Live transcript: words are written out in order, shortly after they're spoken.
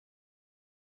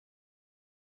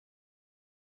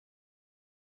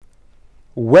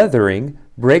Weathering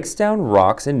breaks down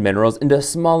rocks and minerals into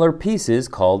smaller pieces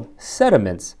called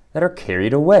sediments that are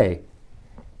carried away.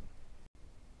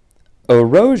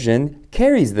 Erosion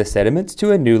carries the sediments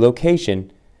to a new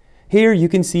location. Here you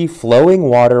can see flowing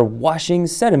water washing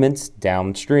sediments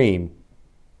downstream.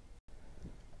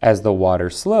 As the water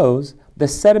slows, the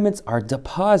sediments are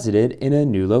deposited in a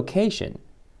new location.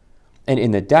 And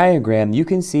in the diagram, you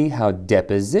can see how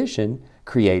deposition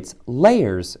creates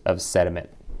layers of sediment.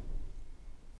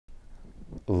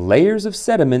 Layers of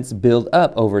sediments build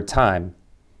up over time.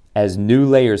 As new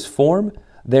layers form,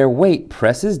 their weight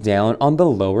presses down on the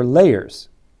lower layers.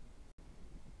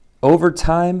 Over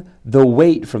time, the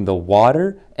weight from the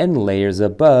water and layers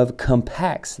above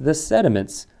compacts the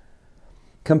sediments.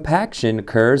 Compaction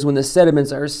occurs when the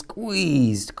sediments are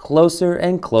squeezed closer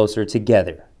and closer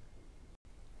together.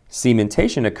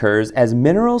 Cementation occurs as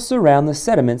minerals surround the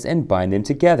sediments and bind them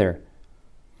together.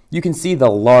 You can see the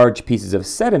large pieces of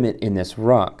sediment in this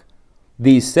rock.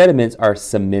 These sediments are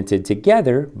cemented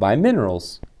together by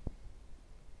minerals.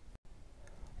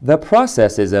 The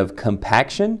processes of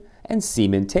compaction and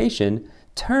cementation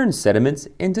turn sediments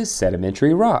into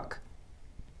sedimentary rock.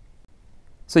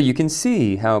 So you can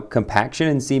see how compaction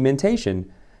and cementation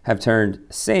have turned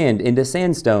sand into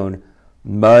sandstone,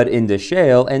 mud into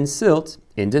shale, and silt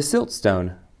into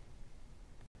siltstone.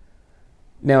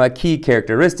 Now, a key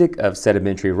characteristic of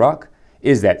sedimentary rock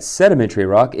is that sedimentary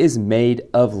rock is made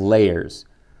of layers.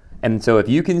 And so if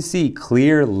you can see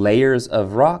clear layers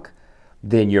of rock,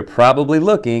 then you're probably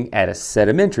looking at a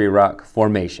sedimentary rock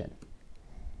formation.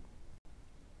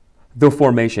 The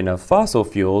formation of fossil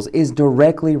fuels is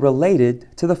directly related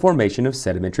to the formation of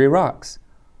sedimentary rocks.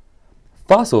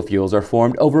 Fossil fuels are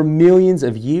formed over millions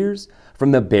of years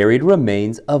from the buried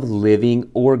remains of living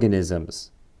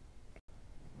organisms.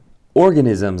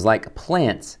 Organisms like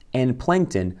plants and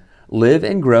plankton live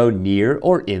and grow near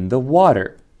or in the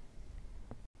water.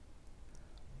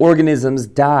 Organisms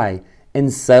die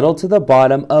and settle to the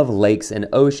bottom of lakes and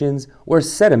oceans where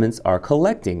sediments are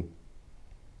collecting.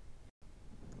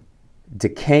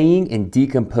 Decaying and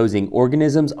decomposing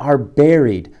organisms are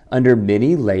buried under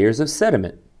many layers of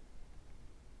sediment.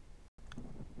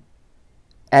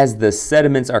 As the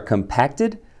sediments are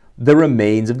compacted, the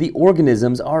remains of the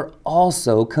organisms are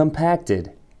also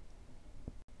compacted.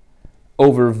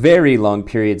 Over very long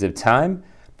periods of time,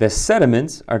 the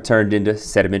sediments are turned into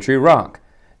sedimentary rock,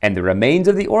 and the remains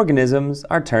of the organisms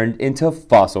are turned into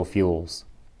fossil fuels.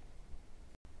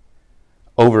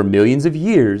 Over millions of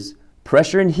years,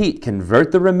 pressure and heat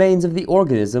convert the remains of the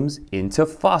organisms into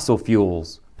fossil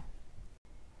fuels.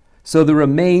 So the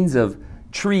remains of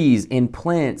trees and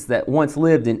plants that once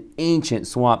lived in ancient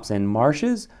swamps and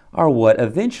marshes are what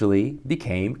eventually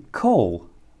became coal.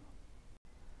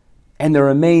 And the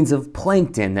remains of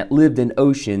plankton that lived in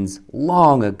oceans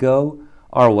long ago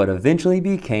are what eventually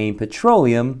became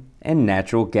petroleum and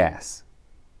natural gas.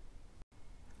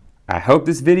 I hope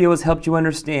this video has helped you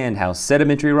understand how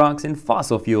sedimentary rocks and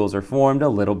fossil fuels are formed a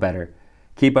little better.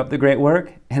 Keep up the great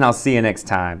work, and I'll see you next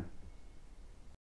time.